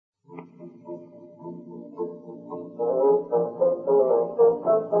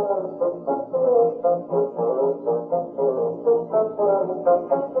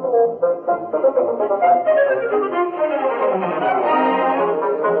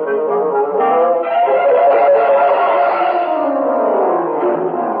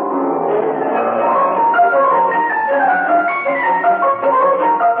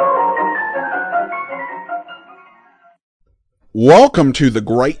Welcome to the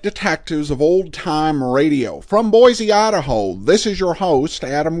Great Detectives of Old Time Radio. From Boise, Idaho, this is your host,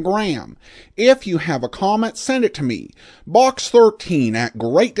 Adam Graham. If you have a comment, send it to me. Box 13 at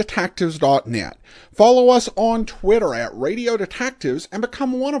greatdetectives.net. Follow us on Twitter at Radio Detectives and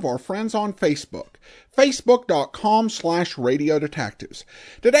become one of our friends on Facebook. Facebook.com/Radio Detectives.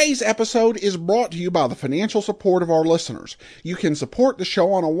 Today's episode is brought to you by the financial support of our listeners. You can support the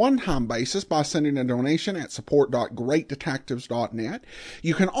show on a one-time basis by sending a donation at support.greatdetectives.net.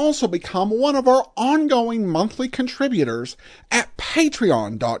 You can also become one of our ongoing monthly contributors at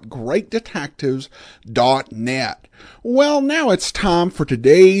patreon.greatdetectives.net. Well, now it's time for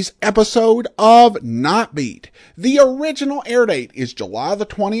today's episode of Night Beat. The original air date is July the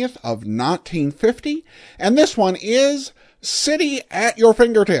 20th of 1950, and this one is City at Your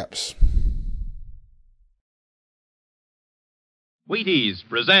Fingertips. Wheaties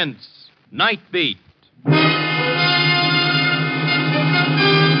presents Night Beat.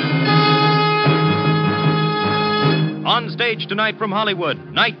 On stage tonight from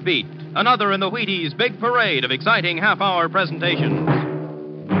Hollywood, Night Beat, another in the Wheaties' big parade of exciting half-hour presentations.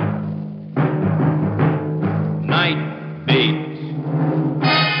 Night Beat.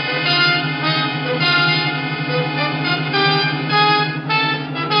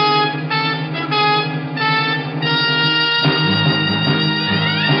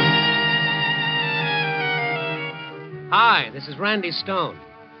 Hi, this is Randy Stone.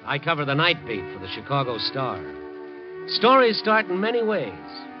 I cover the Night Beat for the Chicago Star. Stories start in many ways.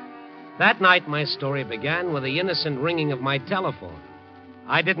 That night, my story began with the innocent ringing of my telephone.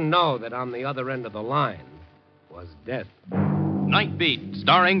 I didn't know that on the other end of the line was death. Night Beat,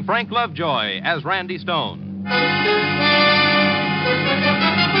 starring Frank Lovejoy as Randy Stone.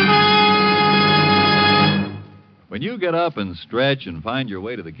 When you get up and stretch and find your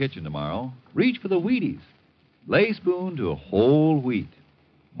way to the kitchen tomorrow, reach for the Wheaties. Lay spoon to whole wheat.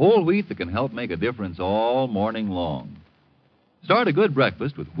 Whole wheat that can help make a difference all morning long. Start a good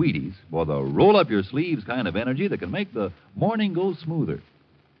breakfast with Wheaties for the roll-up-your-sleeves kind of energy that can make the morning go smoother.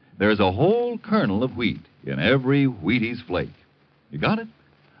 There's a whole kernel of wheat in every Wheaties flake. You got it?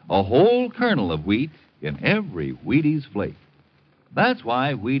 A whole kernel of wheat in every Wheaties flake. That's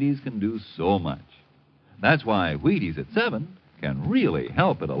why Wheaties can do so much. That's why Wheaties at 7 can really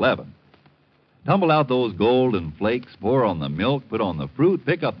help at 11. Tumble out those golden flakes, pour on the milk, put on the fruit,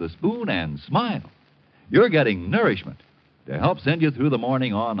 pick up the spoon, and smile. You're getting nourishment to help send you through the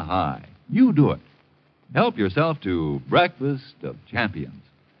morning on high. You do it. Help yourself to Breakfast of Champions.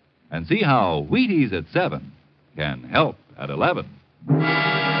 And see how Wheaties at 7 can help at 11.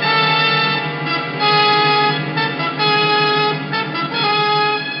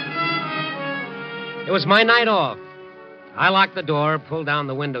 It was my night off. I locked the door, pulled down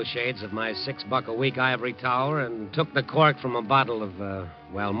the window shades of my $6-a-week ivory tower, and took the cork from a bottle of,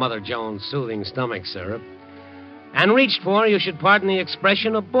 Mother Jones' soothing stomach syrup, and reached for, you should pardon the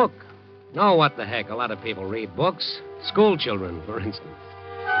expression, a book. Oh, what the heck, a lot of people read books. School children, for instance.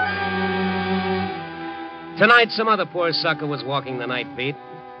 Tonight, some other poor sucker was walking the Night Beat,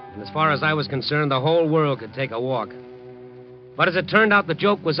 and as far as I was concerned, the whole world could take a walk. But as it turned out, the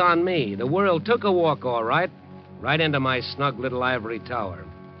joke was on me. The world took a walk, all right into my snug little ivory tower.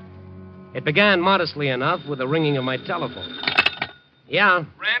 It began modestly enough with the ringing of my telephone. Yeah?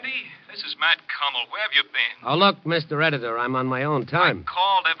 Randy, this is Matt Kummel. Where have you been? Oh, look, Mr. Editor, I'm on my own time. I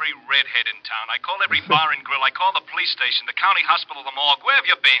called every redhead in town. I called every bar and grill. I called the police station, the county hospital, the morgue. Where have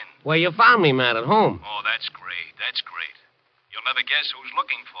you been? Well, you found me, Matt, at home. Oh, that's great. That's great. You'll never guess who's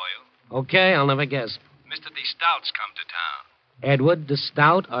looking for you. Okay, I'll never guess. Mr. De Stout's come to town. Edward De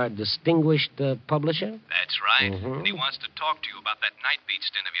Stout, our distinguished publisher? That's right. Mm-hmm. And he wants to talk to you about that Night Beat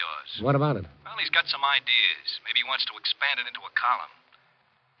stint of yours. What about it? Well, he's got some ideas. Maybe he wants to expand it into a column.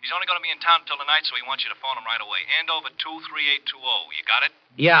 He's only going to be in town until tonight, so he wants you to phone him right away. Andover 23820. You got it?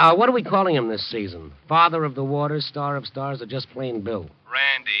 Yeah, what are we calling him this season? Father of the Waters, Star of Stars, or just plain Bill?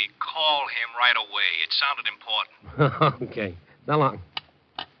 Randy, call him right away. It sounded important. Okay. So long.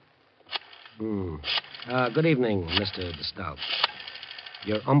 Good evening, Mr. De Stout.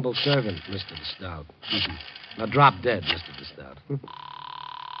 Your humble servant, Mr. De Stout. Now drop dead, Mr. De Stout.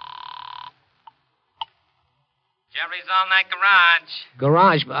 Jerry's All Night Garage.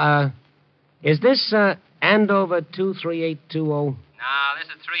 Garage, is this, Andover 23820? No, this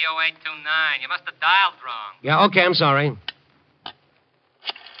is 30829. You must have dialed wrong. Yeah, okay, I'm sorry.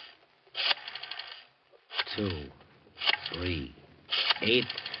 2, 3, 8,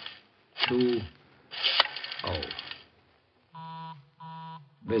 2, 0.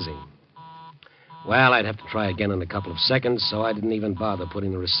 Busy. Well, I'd have to try again in a couple of seconds, so I didn't even bother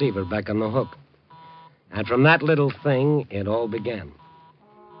putting the receiver back on the hook. And from that little thing, it all began.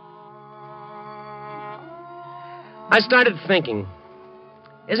 I started thinking,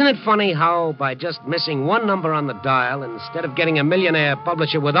 isn't it funny how by just missing one number on the dial, instead of getting a millionaire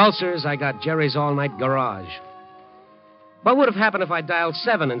publisher with ulcers, I got Jerry's all-night garage? What would have happened if I dialed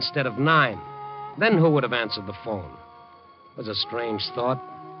 7 instead of 9? Then who would have answered the phone? It was a strange thought.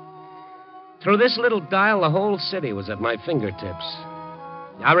 Through this little dial, the whole city was at my fingertips.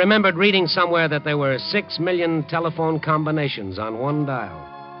 I remembered reading somewhere that there were 6 million telephone combinations on one dial.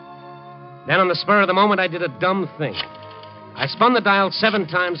 Then, on the spur of the moment, I did a dumb thing. I spun the dial 7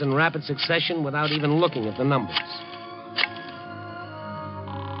 times in rapid succession without even looking at the numbers.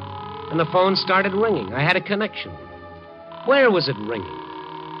 And the phone started ringing. I had a connection. Where was it ringing?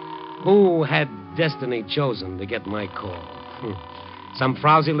 Who had destiny chosen to get my call? Some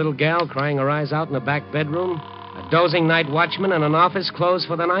frowsy little gal crying her eyes out in a back bedroom? A dozing night watchman in an office closed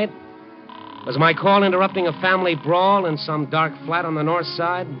for the night? Was my call interrupting a family brawl in some dark flat on the north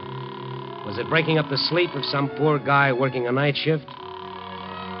side? Was it breaking up the sleep of some poor guy working a night shift?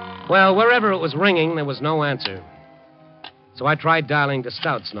 Well, wherever it was ringing, there was no answer. So I tried dialing the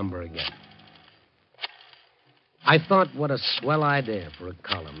Stout's number again. I thought, what a swell idea for a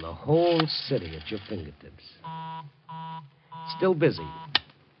column. The whole city at your fingertips. Still busy.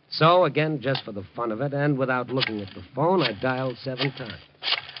 So, again, just for the fun of it, and without looking at the phone, I dialed 7 times.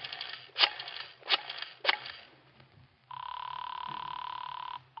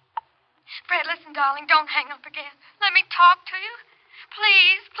 Fred, listen, darling, don't hang up again. Let me talk to you.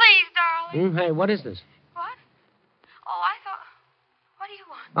 Please, please, darling. Hey, what is this? What? Oh, I thought... What do you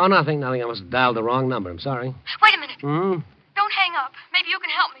want? Oh, nothing. I must have dialed the wrong number. I'm sorry. Wait a minute. Don't hang up. Maybe you can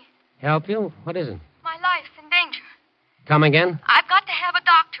help me. Help you? What is it? My life's in danger. Come again? I've got to have a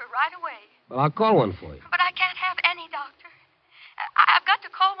doctor right away. Well, I'll call one for you. But I can't have any doctor. I've got to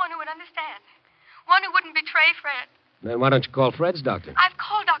call one who would understand. One who wouldn't betray Fred. Then why don't you call Fred's doctor? I've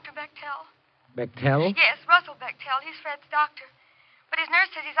called Dr. Bechtel. Bechtel? Yes, Russell Bechtel. He's Fred's doctor. But his nurse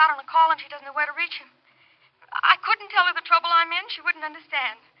says he's out on a call and she doesn't know where to reach him. I couldn't tell her the trouble I'm in. She wouldn't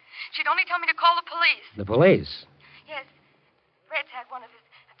understand. She'd only tell me to call the police. The police? Yes. Fred's had one of his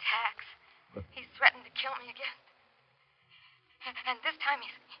attacks. He's threatened to kill me again. And this time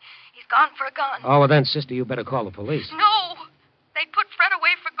he's gone for a gun. Oh, well then, sister, you better call the police. No! They'd put Fred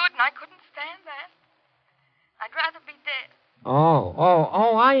away for good, and I couldn't stand that. I'd rather be dead.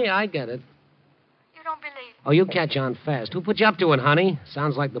 I get it. You don't believe me? Oh, you catch on fast. Who put you up to it, honey?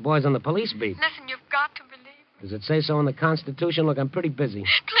 Sounds like the boys on the police beat. Listen, you've got to believe me. Does it say so in the Constitution? Look, I'm pretty busy.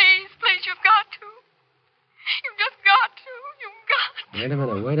 Please, you've got to. You've just got to. You've got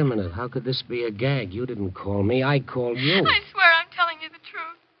to. Wait a minute. How could this be a gag? You didn't call me. I called you. I swear I'm telling you the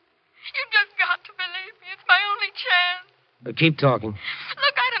truth. You've just got to believe me. It's my only chance. Keep talking.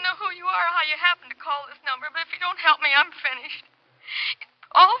 Look, I don't know who you are or how you happen to call this number, but if you don't help me, I'm finished.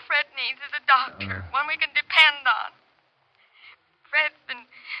 All Fred needs is a doctor, one we can depend on. Fred's been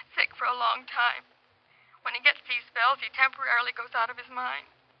sick for a long time. When he gets these spells, he temporarily goes out of his mind.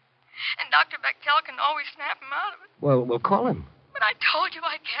 And Dr. Bechtel can always snap him out of it. Well, we'll call him. But I told you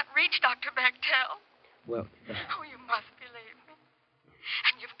I can't reach Dr. Bechtel. Well... Oh, you must believe me.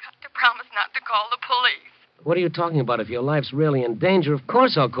 And you've got to promise not to call the police. What are you talking about? If your life's really in danger, of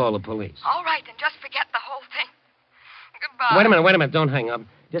course I'll call the police. All right, then just forget the whole thing. Goodbye. Wait a minute. Don't hang up.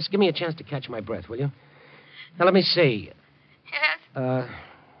 Just give me a chance to catch my breath, will you? Now, let me see. Yes?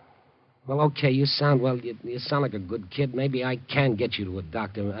 Well, okay, you sound like a good kid. Maybe I can get you to a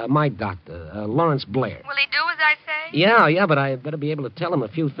doctor. My doctor, Lawrence Blair. Will he do as I say? Yeah, but I better be able to tell him a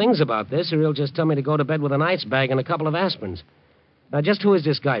few things about this, or he'll just tell me to go to bed with an ice bag and a couple of aspirins. Now, just who is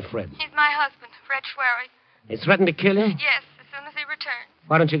this guy, Fred? He's my husband, Fred Schwery. He threatened to kill you? Yes, as soon as he returns.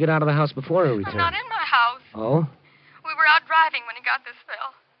 Why don't you get out of the house before he returns? I'm not in my house. Oh? We were out driving when he got this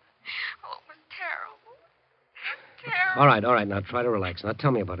spell. Oh, it was terrible. Terrible. All right. Now, try to relax. Now,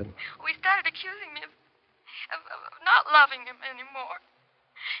 tell me about it. We started accusing me of not loving him anymore.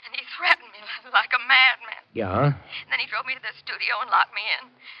 And he threatened me like a madman. Yeah? And then he drove me to the studio and locked me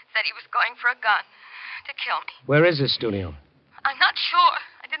in. Said he was going for a gun to kill me. Where is this studio? I'm not sure.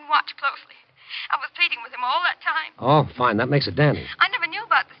 I didn't watch closely. I was pleading with him all that time. Oh, fine. That makes it dandy. I never knew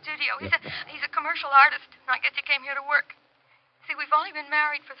about the studio. He's a commercial artist, and I guess he came here to work. See, we've only been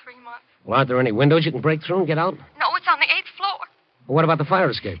married for 3 months. Well, aren't there any windows you can break through and get out? No, it's on the 8th floor. Well, what about the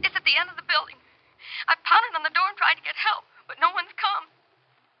fire escape? It's at the end of the building. I've pounded on the door and tried to get help, but no one's come.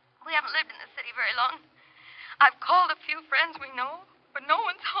 We haven't lived in this city very long. I've called a few friends we know, but no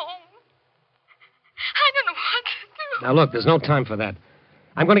one's home. I don't know what to do. Now, look, there's no time for that.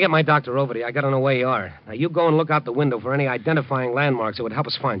 I'm going to get my doctor over to you. I got to know where you are. Now, you go and look out the window for any identifying landmarks that would help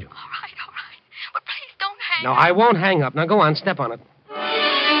us find you. All right. But please don't No, I won't hang up. Now go on, step on it.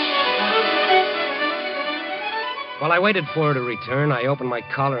 While I waited for her to return, I opened my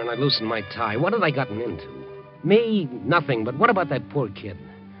collar and I loosened my tie. What had I gotten into? Me? Nothing, but what about that poor kid?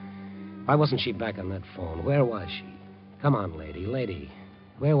 Why wasn't she back on that phone? Where was she? Come on, lady.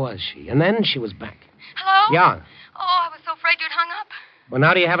 Where was she? And then she was back. Hello? Yeah. Oh, I was so afraid you'd hung up. Well,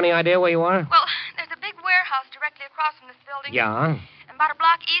 now do you have any idea where you are? Well, there's a big warehouse directly across from this building. Yeah. And about a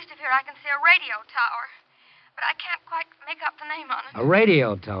block east of here, I can see a radio tower. But I can't quite make out the name on it. A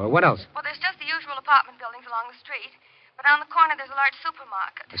radio tower. What else? Well, there's just the usual apartment buildings along the street. But on the corner, there's a large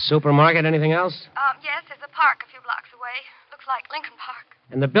supermarket. A supermarket? Anything else? Yes, there's a park a few blocks away. Looks like Lincoln Park.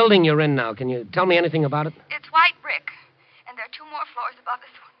 And the building you're in now, can you tell me anything about it? It's white brick. And there are 2 more floors above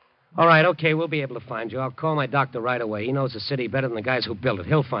this one. All right, okay, we'll be able to find you. I'll call my doctor right away. He knows the city better than the guys who built it.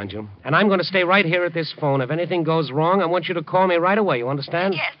 He'll find you. And I'm going to stay right here at this phone. If anything goes wrong, I want you to call me right away. You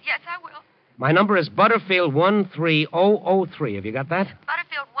understand? Yes, I will. My number is Butterfield 13003. Have you got that?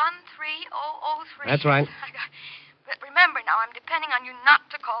 Butterfield 13003. That's right. But remember now, I'm depending on you not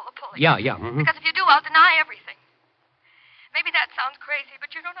to call the police. Yeah. Mm-hmm. Because if you do, I'll deny everything. Maybe that sounds crazy,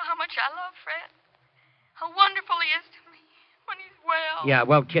 but you don't know how much I love Fred. How wonderful he is to me when he's well. Yeah,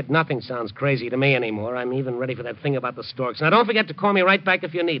 well, kid, nothing sounds crazy to me anymore. I'm even ready for that thing about the storks. Now, don't forget to call me right back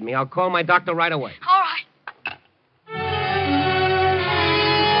if you need me. I'll call my doctor right away. All right.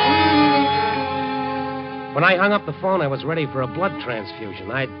 When I hung up the phone, I was ready for a blood transfusion.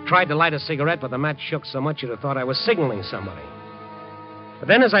 I tried to light a cigarette, but the match shook so much you'd have thought I was signaling somebody. But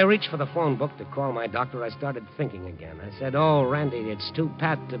then as I reached for the phone book to call my doctor, I started thinking again. I said, oh, Randy, it's too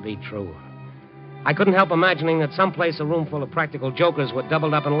pat to be true. I couldn't help imagining that someplace a room full of practical jokers were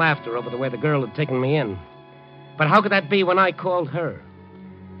doubled up in laughter over the way the girl had taken me in. But how could that be when I called her?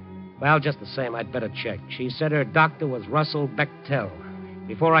 Well, just the same, I'd better check. She said her doctor was Russell Bechtel.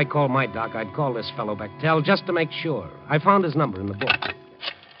 Before I called my doc, I'd call this fellow Bechtel just to make sure. I found his number in the book.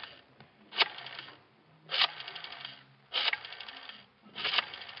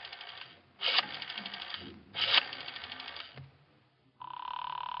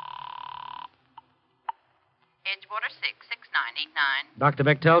 Edgewater 66989. Dr.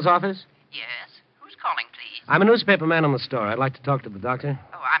 Bechtel's office? Yes. Who's calling, please? I'm a newspaper man on the store. I'd like to talk to the doctor.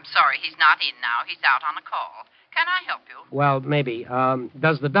 Oh, I'm sorry. He's not in now. He's out on a call. Can I help you? Well, maybe.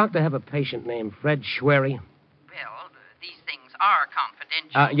 Does the doctor have a patient named Fred Schwery? Well, these things are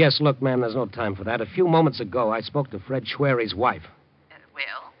confidential. Yes, look, ma'am, there's no time for that. A few moments ago, I spoke to Fred Schwery's wife.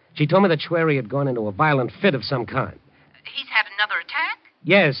 Well? She told me that Schwery had gone into a violent fit of some kind. He's had another attack?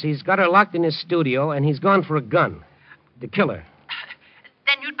 Yes, he's got her locked in his studio, and he's gone for a gun. To kill her.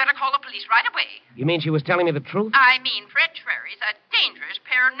 Then you'd better call the police right away. You mean she was telling me the truth? I mean, Fred Schwery's a dangerous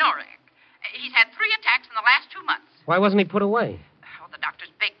paranoiac. He's had 3 attacks in the last 2 months. Why wasn't he put away? Oh, the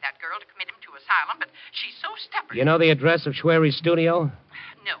doctors begged that girl to commit him to asylum, but she's so stubborn. You know the address of Schwery's studio?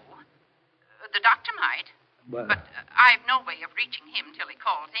 No. The doctor might. Well, But I've no way of reaching him till he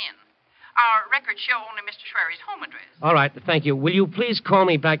calls in. Our records show only Mr. Schwery's home address. all right, thank you. Will you please call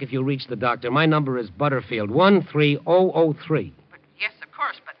me back if you reach the doctor? My number is Butterfield 13003. But yes, of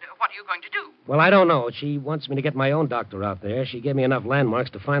course, but what are you going to do? Well, I don't know. She wants me to get my own doctor out there. She gave me enough landmarks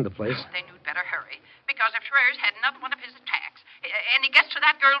to find the place. Then you'd better hurry, because if Schwery's had another one of his attacks, and he gets to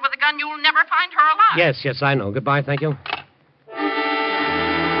that girl with a gun, you'll never find her alive. Yes, I know. Goodbye, thank you.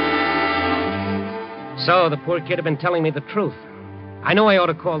 So, the poor kid had been telling me the truth. I know I ought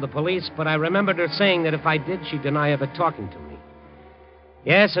to call the police, but I remembered her saying that if I did, she'd deny ever talking to me.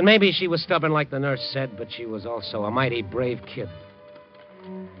 Yes, and maybe she was stubborn like the nurse said, but she was also a mighty brave kid.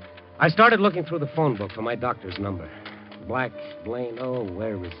 I started looking through the phone book for my doctor's number. Black, Blaine, oh,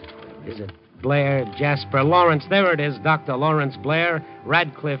 where is it? Is it Blair, Jasper, Lawrence? There it is, Dr. Lawrence Blair,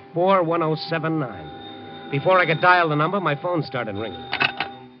 Radcliffe 41079. Before I could dial the number, my phone started ringing.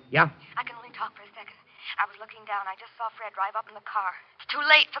 Yeah? I can only talk for a second. I was looking down. I just saw Fred drive up in the car. It's too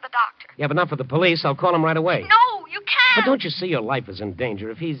late for the doctor. Yeah, but not for the police. I'll call him right away. No, you can't. But don't you see your life is in danger?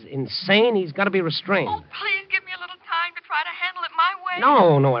 If he's insane, he's got to be restrained. Oh, please give me a little time to try to handle it my way.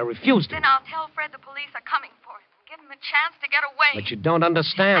 No, I refuse to. Then I'll tell Fred the police are coming for him. Give him a chance to get away. But you don't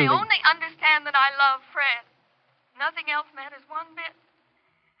understand. I only understand that I love Fred. Nothing else matters one bit.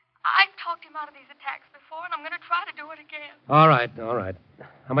 I've talked him out of these attacks before, and I'm going to try to do it again. All right.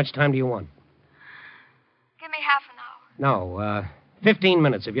 How much time do you want? Give me half an hour. No, 15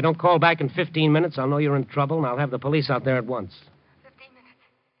 minutes. If you don't call back in 15 minutes, I'll know you're in trouble, and I'll have the police out there at once. 15 minutes.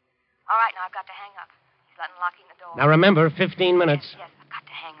 All right, now I've got to hang up. He's unlocking the door. Now remember, 15 minutes. Yes, I've got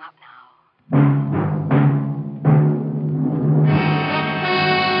to hang up now.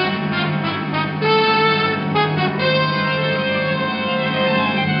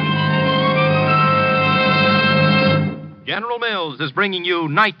 General Mills is bringing you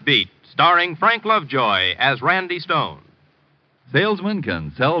Night Beat, starring Frank Lovejoy as Randy Stone. Salesmen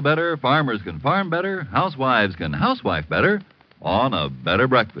can sell better, farmers can farm better, housewives can housewife better on a better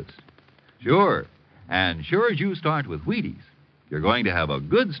breakfast. Sure, and sure as you start with Wheaties, you're going to have a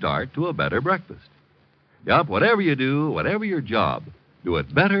good start to a better breakfast. Yup, whatever you do, whatever your job, do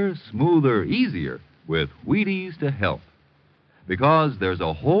it better, smoother, easier with Wheaties to help. Because there's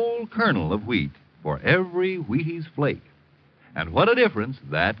a whole kernel of wheat for every Wheaties flake. And what a difference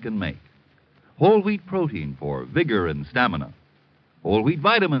that can make. Whole wheat protein for vigor and stamina. Whole wheat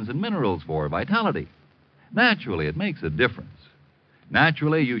vitamins and minerals for vitality. Naturally, it makes a difference.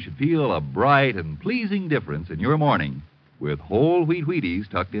 Naturally, you should feel a bright and pleasing difference in your morning with whole wheat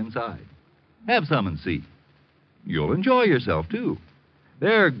Wheaties tucked inside. Have some and see. You'll enjoy yourself, too.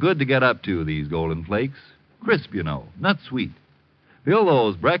 They're good to get up to, these golden flakes. Crisp, you know, not sweet. Fill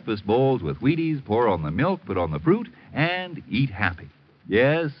those breakfast bowls with Wheaties, pour on the milk, put on the fruit, and eat happy.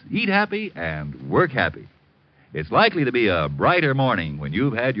 Yes, eat happy and work happy. It's likely to be a brighter morning when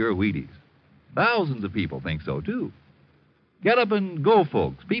you've had your Wheaties. Thousands of people think so, too. Get up and go,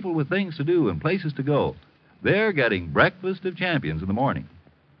 folks, people with things to do and places to go. They're getting breakfast of champions in the morning.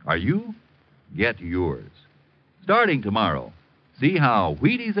 Are you? Get yours. Starting tomorrow, see how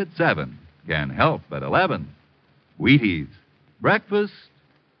Wheaties at 7 can help at 11. Wheaties, breakfast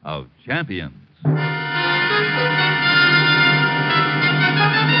of champions.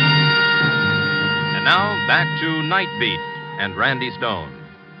 And now, back to Night Beat and Randy Stone.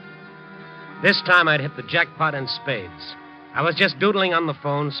 This time I'd hit the jackpot in spades. I was just doodling on the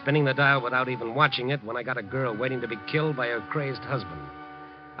phone, spinning the dial without even watching it, when I got a girl waiting to be killed by her crazed husband.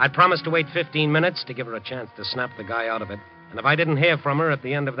 I'd promised to wait 15 minutes to give her a chance to snap the guy out of it. And if I didn't hear from her at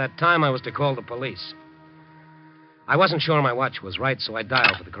the end of that time, I was to call the police. I wasn't sure my watch was right, so I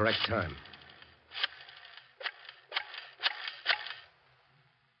dialed for the correct time.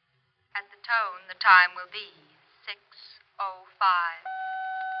 At the tone, the time will be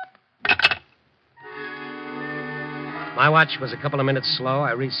 6:05. My watch was a couple of minutes slow.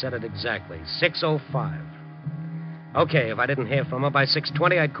 I reset it exactly. 6:05. Okay, if I didn't hear from her by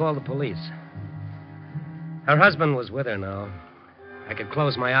 6:20, I'd call the police. Her husband was with her now. I could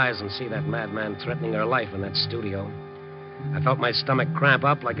close my eyes and see that madman threatening her life in that studio. I felt my stomach cramp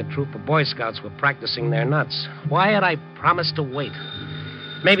up like a troop of Boy Scouts were practicing their nuts. Why had I promised to wait?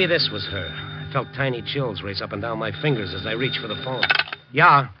 Maybe this was her. I felt tiny chills race up and down my fingers as I reached for the phone.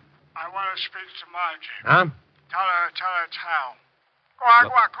 Yeah? I want to speak to Margie. Huh? Tell her it's Hal. Go on,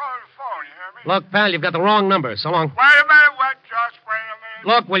 call her the phone, you hear me? Look, pal, you've got the wrong number. So long. Wait a minute, just wait a minute.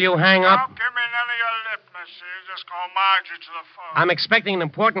 Look, will you hang up? Don't give me none of your lip, mister. Just call Margie to the phone. I'm expecting an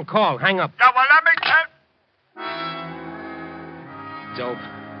important call. Hang up. Yeah, well, let me tell... Dope.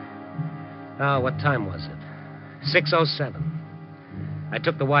 Oh, what time was it? 6:07. I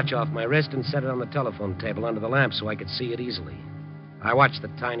took the watch off my wrist and set it on the telephone table under the lamp so I could see it easily. I watched the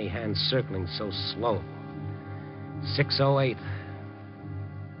tiny hands circling so slow. 6:08.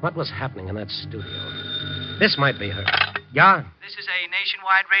 What was happening in that studio? This might be her. Yeah? This is a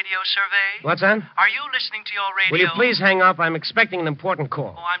nationwide radio survey. What's that? Are you listening to your radio? Will you please hang up? I'm expecting an important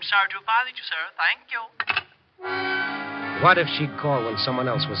call. Oh, I'm sorry to have bothered you, sir. Thank you. What if she'd call when someone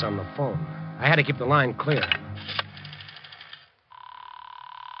else was on the phone? I had to keep the line clear.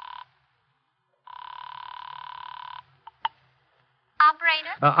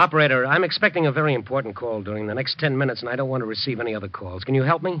 Operator, I'm expecting a very important call during the next 10 minutes, and I don't want to receive any other calls. Can you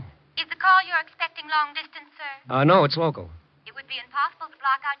help me? Is the call you're expecting long distance, sir? No, it's local. It would be impossible to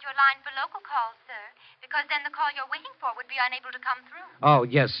block out your line for local calls, sir, because then the call you're waiting for would be unable to come through. Oh,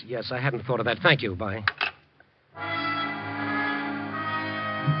 yes, I hadn't thought of that. Thank you. Bye.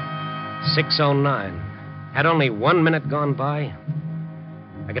 6:09. Had only 1 minute gone by.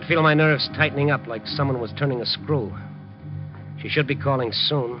 I could feel my nerves tightening up like someone was turning a screw. She should be calling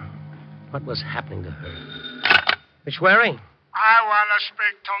soon. What was happening to her? Miss Schwery? I want to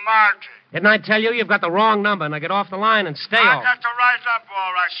speak to Margie. Didn't I tell you you've got the wrong number? Now get off the line and stay I off. got the right number,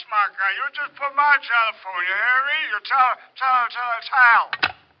 all right, smart guy. You just put Margie on the phone, you hear me? You tell it's Hal.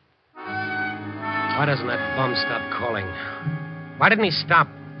 Why doesn't that bum stop calling? Why didn't he stop?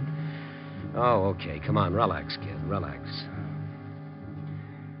 Oh, okay. Come on, relax, kid. Relax.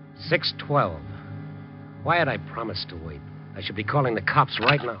 6:12. Why had I promised to wait? I should be calling the cops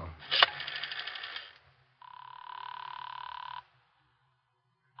right now.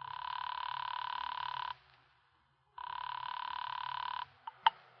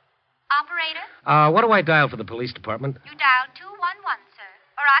 Operator? What do I dial for the police department? You dialed 211, sir.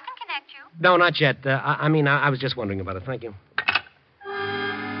 Or I can connect you. No, not yet. I was just wondering about it. Thank you.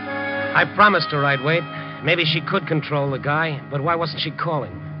 I promised to ride wait. Maybe she could control the guy, but why wasn't she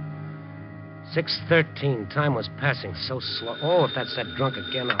calling? 6:13. Time was passing so slow. Oh, if that's that drunk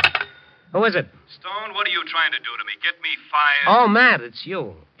again. Who is it? Stone, what are you trying to do to me? Get me fired? Oh, Matt, it's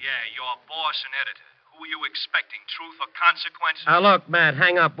you. Yeah, your boss and editor. Who are you expecting? Truth or consequences? Look, Matt,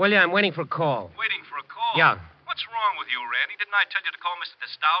 hang up, will you? I'm waiting for a call. Waiting for a call? Yeah. What's wrong with you, Randy? Didn't I tell you to call Mr.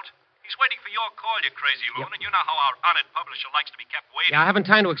 DeStout? He's waiting for your call, you crazy loon, and you know how our honored publisher likes to be kept waiting. Yeah, I haven't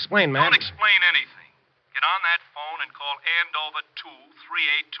time to explain, Matt. Don't explain anything. Get on that phone and call Andover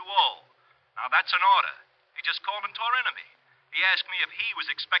 23820. Now, that's an order. He just called and tore into me. He asked me if he was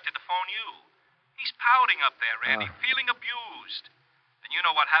expected to phone you. He's pouting up there, Randy, feeling abused. And you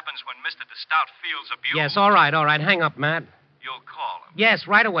know what happens when Mr. DeStout feels abused. Yes, all right. Hang up, Matt. You'll call him. Yes,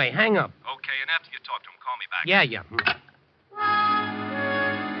 right away. Hang up. Okay, and after you talk to him, call me back. Yeah.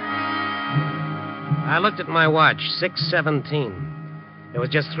 I looked at my watch, 6:17. There was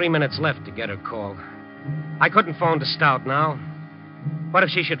just 3 minutes left to get her call. I couldn't phone to Stout now. What if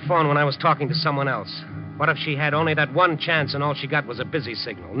she should phone when I was talking to someone else? What if she had only that one chance and all she got was a busy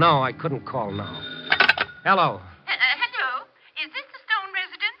signal? No, I couldn't call now. Hello. Hello. Is this the Stone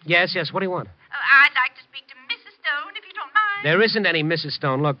residence? Yes. What do you want? I'd like to speak to Mrs. Stone, if you don't mind. There isn't any Mrs.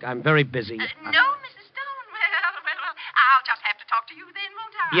 Stone. Look, I'm very busy. No, Mrs. Stone. Well, I'll just have to talk to you then,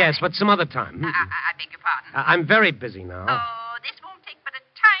 won't I? Yes, but some other time. I beg your pardon. I'm very busy now. Oh, this won't take but a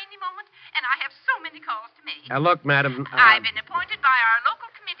tiny moment, and I have so many calls to make. Look, madam. I've been appointed by our local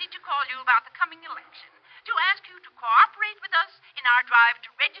committee to call you about the coming election, to ask you to cooperate with us in our drive to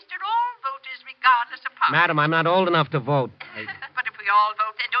register all voters regardless of party. Madam, I'm not old enough to vote. But if we all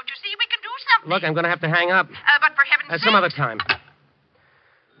vote, then don't you see we can do something? Look, I'm going to have to hang up. But for heaven's sake... Some other time.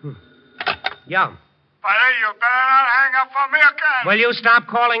 Yeah. Buddy, you better not hang up on me again. Will you stop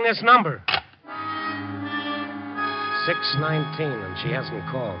calling this number? 6:19, and she hasn't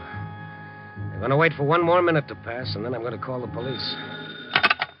called. I'm going to wait for 1 more minute to pass, and then I'm going to call the police.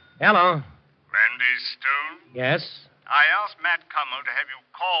 Hello. Randy Stone? Yes? I asked Matt Cummel to have you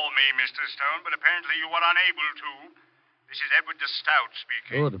call me, Mr. Stone, but apparently you were unable to. This is Edward DeStout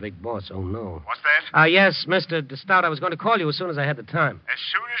speaking. Oh, the big boss. Oh, no. What's that? Yes, Mr. DeStout. I was going to call you as soon as I had the time. As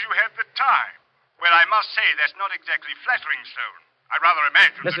soon as you had the time? Well, I must say, that's not exactly flattering, Stone. I'd rather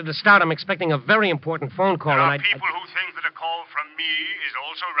imagine... Mr. DeStout, I'm expecting a very important phone call. There are people who think that a call from me is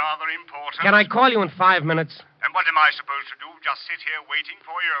also rather important. Can I call you in 5 minutes? And what am I supposed to do? Just sit here waiting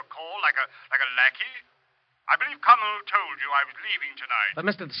for your call like a lackey? I believe Cummel told you I was leaving tonight. But,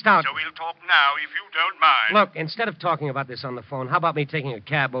 Mr. DeStout... So we'll talk now, if you don't mind. Look, instead of talking about this on the phone, how about me taking a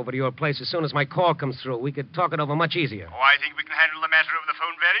cab over to your place as soon as my call comes through? We could talk it over much easier. Oh, I think we can handle the matter over the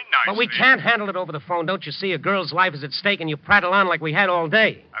phone very nicely. But we can't handle it over the phone. Don't you see? A girl's life is at stake, and you prattle on like we had all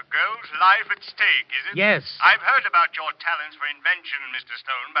day. A girl's life at stake, is it? Yes. I've heard about your talents for invention, Mr.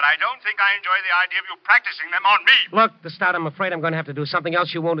 Stone, but I don't think I enjoy the idea of you practicing them on me. Look, DeStout, I'm afraid I'm going to have to do something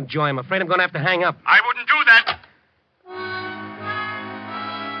else you won't enjoy. I'm afraid I'm going to have to hang up. I wouldn't do that.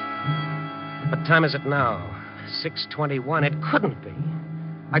 What time is it now? 6:21. It couldn't be.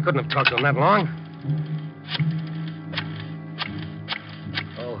 I couldn't have talked to him that long.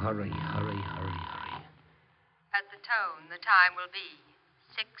 Oh, hurry. At the tone, the time will be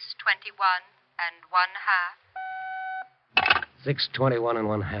 6:21 and 1/2. 6:21 and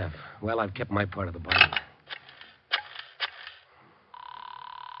 1/2. Well, I've kept my part of the bargain.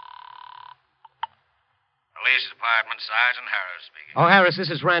 Police Department, Sergeant Harris speaking. Oh, Harris, this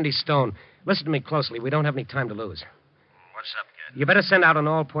is Randy Stone. Listen to me closely. We don't have any time to lose. What's up, kid? You better send out an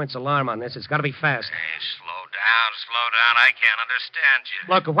all-points alarm on this. It's got to be fast. Hey, slow down. I can't understand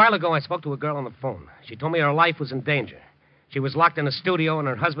you. Look, a while ago I spoke to a girl on the phone. She told me her life was in danger. She was locked in a studio and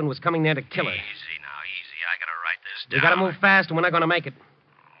her husband was coming there to kill her. Easy now, easy. I gotta write this down. We got to move fast and we're not going to make it.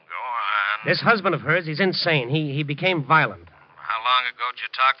 Go on. This husband of hers, he's insane. He became violent. How long ago did you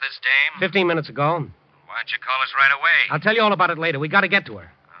talk to this dame? 15 minutes ago. Why don't you call us right away? I'll tell you all about it later. We got to get to her.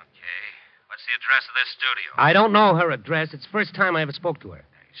 Okay. What's the address of this studio? I don't know her address. It's the first time I ever spoke to her.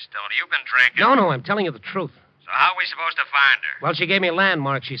 Hey, Stone, you've been drinking. No, I'm telling you the truth. So how are we supposed to find her? Well, she gave me a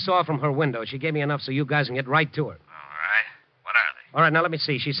landmark she saw from her window. She gave me enough so you guys can get right to her. All right. What are they? All right, now let me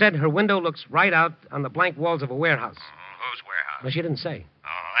see. She said her window looks right out on the blank walls of a warehouse. Whose warehouse? Well, she didn't say.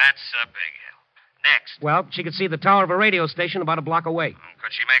 Oh, that's a big help. Next. Well, she could see the tower of a radio station about a block away.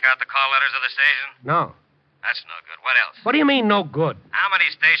 Could she make out the call letters of the station? No. That's no good. What else? What do you mean, no good? How many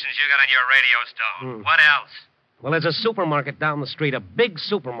stations you got on your radio, Stone? What else? Well, there's a supermarket down the street, a big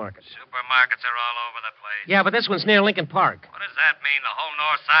supermarket. Supermarkets are all over the place. Yeah, but this one's near Lincoln Park. What does that mean? The whole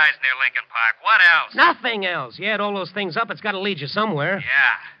north side's near Lincoln Park. What else? Nothing else. You add all those things up, it's got to lead you somewhere.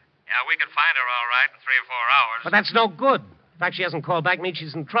 Yeah, we could find her all right in 3 or 4 hours. But that's no good. The fact she hasn't called back means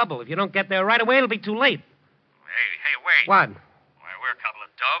she's in trouble. If you don't get there right away, it'll be too late. Hey, wait. What? Why, we're a couple of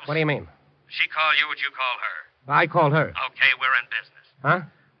dubs. What do you mean? She call you, would you call her? I called her. Okay, we're in business. Huh?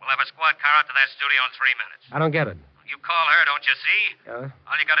 We'll have a squad car out to that studio in 3 minutes. I don't get it. You call her, don't you see? Yeah?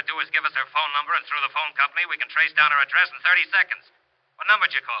 All you got to do is give us her phone number, and through the phone company, we can trace down her address in 30 seconds. What number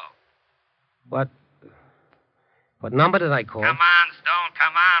did you call? What number did I call? Come on, Stone,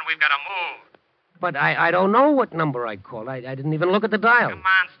 come on. We've got to move. But I don't know what number I called. I didn't even look at the dial. Come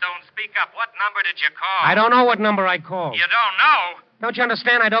on, Stone, speak up. What number did you call? I don't know what number I called. You don't know? Don't you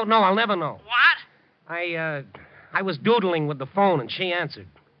understand? I don't know. I'll never know. What? I was doodling with the phone, and she answered.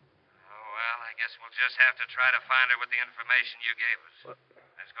 Oh, well, I guess we'll just have to try to find her with the information you gave us.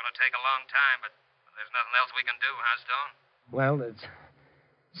 It's going to take a long time, but there's nothing else we can do, huh, Stone? Well, it's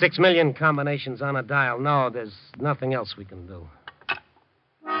 6 million combinations on a dial. No, there's nothing else we can do.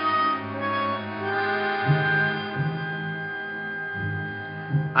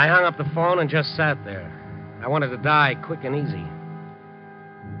 I hung up the phone and just sat there. I wanted to die quick and easy.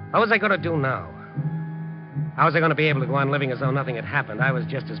 What was I going to do now? How was I going to be able to go on living as though nothing had happened? I was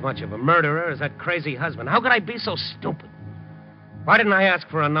just as much of a murderer as that crazy husband. How could I be so stupid? Why didn't I ask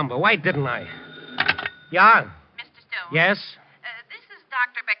for a number? Why didn't I? Yeah? Mr. Stone? Yes? This is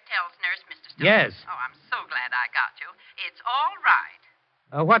Dr. Bechtel's nurse, Mr. Stone. Yes. Oh, I'm so glad I got you. It's all right.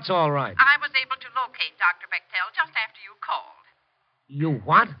 What's all right? I was able to locate Dr. Bechtel just after you called. You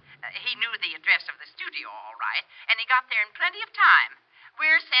what? He knew the address of the studio, all right, and he got there in plenty of time.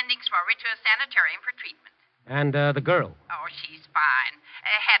 We're sending Swery to a sanitarium for treatment. And the girl? Oh, she's fine.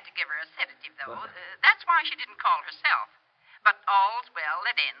 Had to give her a sedative, though. That's why she didn't call herself. But all's well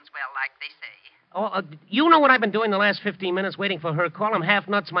that ends well, like they say. Oh, you know what I've been doing the last 15 minutes waiting for her call? I'm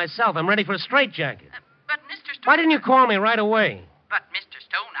half nuts myself. I'm ready for a straitjacket. But, Mr. Stone... Why didn't you call me right away? But, Mr.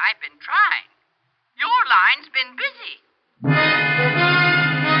 Stone, I've been trying. Your line's been busy.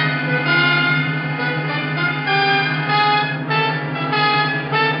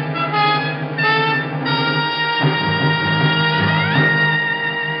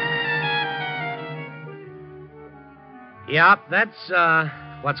 Yep, that's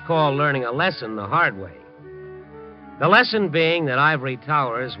what's called learning a lesson the hard way. The lesson being that ivory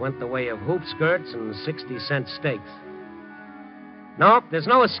towers went the way of hoop skirts and 60-cent steaks. Nope, there's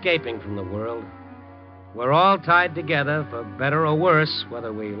no escaping from the world. We're all tied together, for better or worse,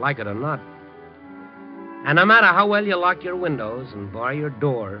 whether we like it or not. And no matter how well you lock your windows and bar your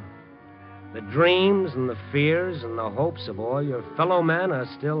door, the dreams and the fears and the hopes of all your fellow men are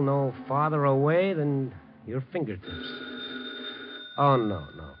still no farther away than your fingertips. Oh, no,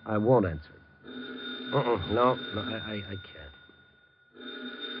 I won't answer. No, I can't.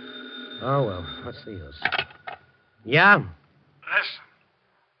 Oh, well, what's the use? Yeah? Listen,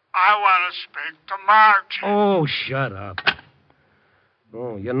 I want to speak to Margie. Oh, shut up.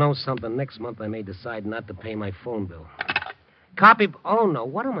 Oh, you know something? Next month I may decide not to pay my phone bill. Oh, no,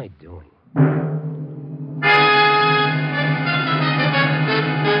 what am I doing?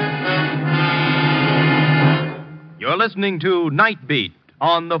 You're listening to Night Beat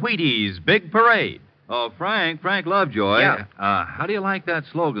on the Wheaties Big Parade. Oh, Frank Lovejoy. Yeah. How do you like that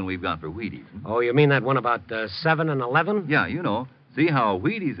slogan we've got for Wheaties? Oh, you mean that one about 7 and 11? Yeah, you know. See how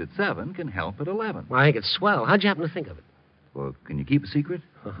Wheaties at 7 can help at 11. Well, I think it's swell. How'd you happen to think of it? Well, can you keep a secret?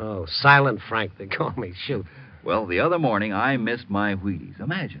 Oh, Silent Frank, they call me. Shoot. Well, the other morning I missed my Wheaties.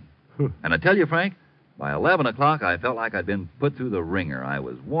 Imagine. And I tell you, Frank, by 11 o'clock I felt like I'd been put through the ringer. I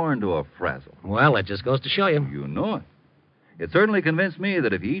was worn to a frazzle. Well, that just goes to show you. You know it. It certainly convinced me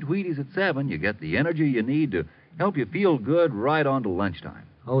that if you eat Wheaties at 7, you get the energy you need to help you feel good right on to lunchtime.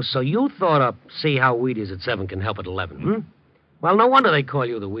 Oh, so you thought up see how Wheaties at 7 can help at 11, hmm? Well, no wonder they call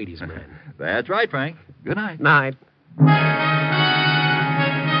you the Wheaties man. That's right, Frank. Good night. Night.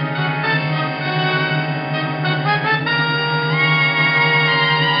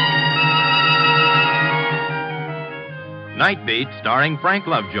 Night Beat, starring Frank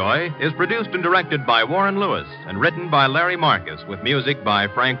Lovejoy, is produced and directed by Warren Lewis and written by Larry Marcus with music by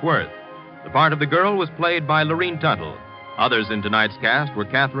Frank Worth. The part of the girl was played by Lorene Tuttle. Others in tonight's cast were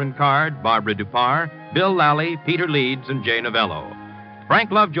Catherine Card, Barbara Dupar, Bill Lally, Peter Leeds, and Jay Novello.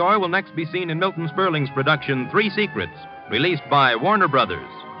 Frank Lovejoy will next be seen in Milton Sperling's production 3 Secrets, released by Warner Brothers.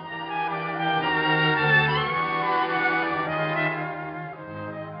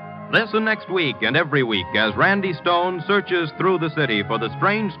 Listen next week and every week as Randy Stone searches through the city for the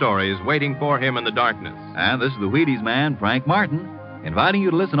strange stories waiting for him in the darkness. And this is the Wheaties man, Frank Martin, inviting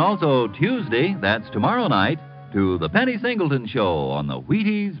you to listen also Tuesday, that's tomorrow night, to the Penny Singleton Show on the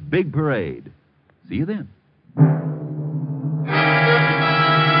Wheaties Big Parade. See you then.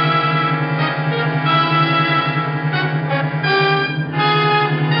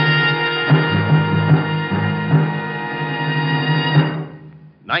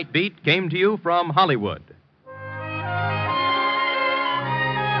 Night Beat came to you from Hollywood.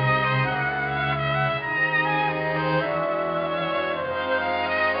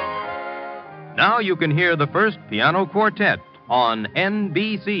 Now you can hear the first piano quartet on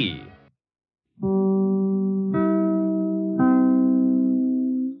NBC.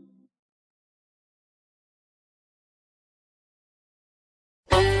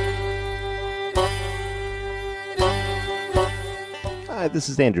 Hi, this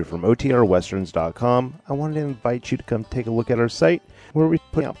is Andrew from OTRWesterns.com. I wanted to invite you to come take a look at our site where we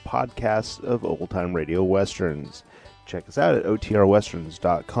put out podcasts of old-time radio westerns. Check us out at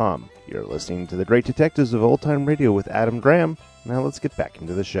OTRWesterns.com. You're listening to The Great Detectives of Old Time Radio with Adam Graham. Now let's get back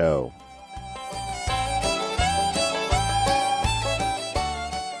into the show.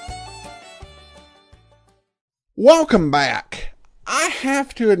 Welcome back. I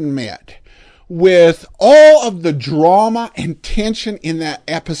have to admit, with all of the drama and tension in that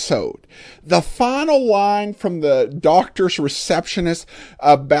episode, the final line from the doctor's receptionist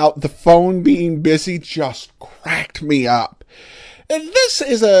about the phone being busy just cracked me up. And this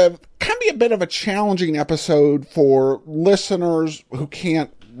is can be a bit of a challenging episode for listeners who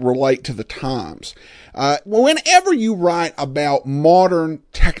can't relate to the times. Whenever you write about modern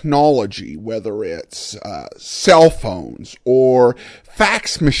technology, whether it's cell phones or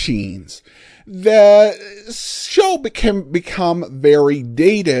fax machines, the show can become very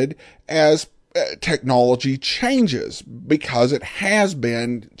dated as technology changes, because it has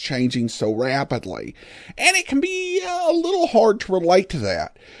been changing so rapidly. And it can be a little hard to relate to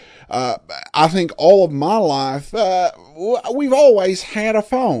that. I think all of my life, we've always had a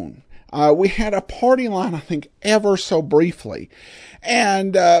phone. We had a party line, I think, ever so briefly.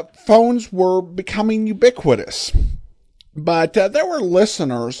 And phones were becoming ubiquitous. But there were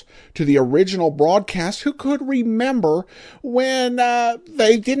listeners to the original broadcast who could remember when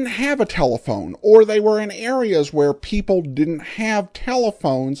they didn't have a telephone, or they were in areas where people didn't have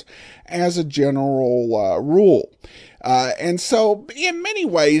telephones as a general rule. And so in many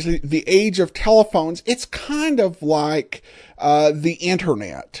ways, the age of telephones, it's kind of like the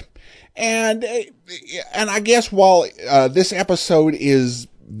internet. And I guess while this episode is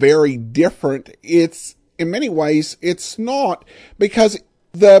very different, in many ways, it's not, because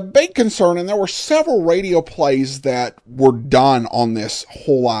the big concern, and there were several radio plays that were done on this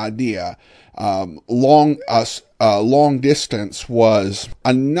whole idea. Long Distance was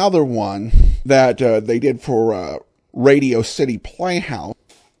another one that they did for Radio City Playhouse.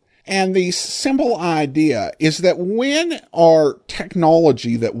 And the simple idea is that when our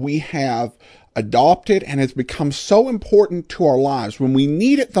technology that we have adopted and has become so important to our lives, when we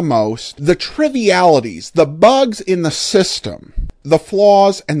need it the most, the trivialities, the bugs in the system, the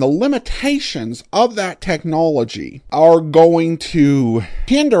flaws and the limitations of that technology are going to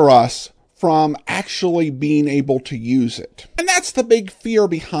hinder us from actually being able to use it. And that's the big fear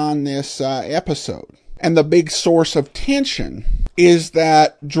behind this episode. And the big source of tension is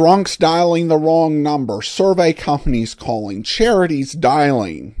that drunks dialing the wrong number, survey companies calling, charities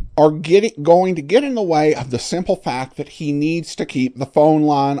dialing, are going to get in the way of the simple fact that he needs to keep the phone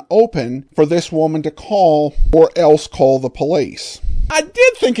line open for this woman to call, or else call the police. I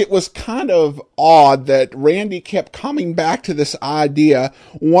did think it was kind of odd that Randy kept coming back to this idea,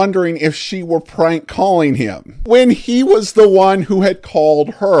 wondering if she were prank calling him, when he was the one who had called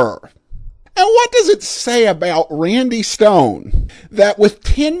her. And what does it say about Randy Stone that with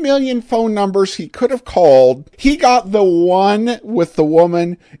 10 million phone numbers he could have called, he got the one with the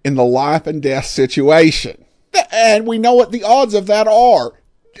woman in the life and death situation? And we know what the odds of that are.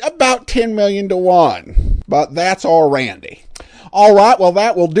 About 10 million to 1. But that's our Randy. All right, well,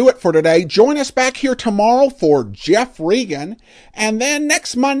 that will do it for today. Join us back here tomorrow for Jeff Regan, and then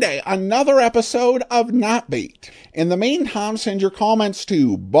next Monday, another episode of Night Beat. In the meantime, send your comments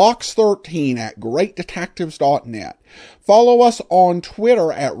to box13@greatdetectives.net. Follow us on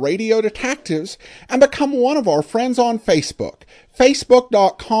Twitter at Radio Detectives, and become one of our friends on Facebook,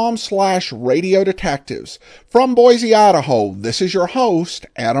 facebook.com/Radio Detectives. From Boise, Idaho, this is your host,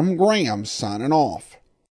 Adam Graham, signing off.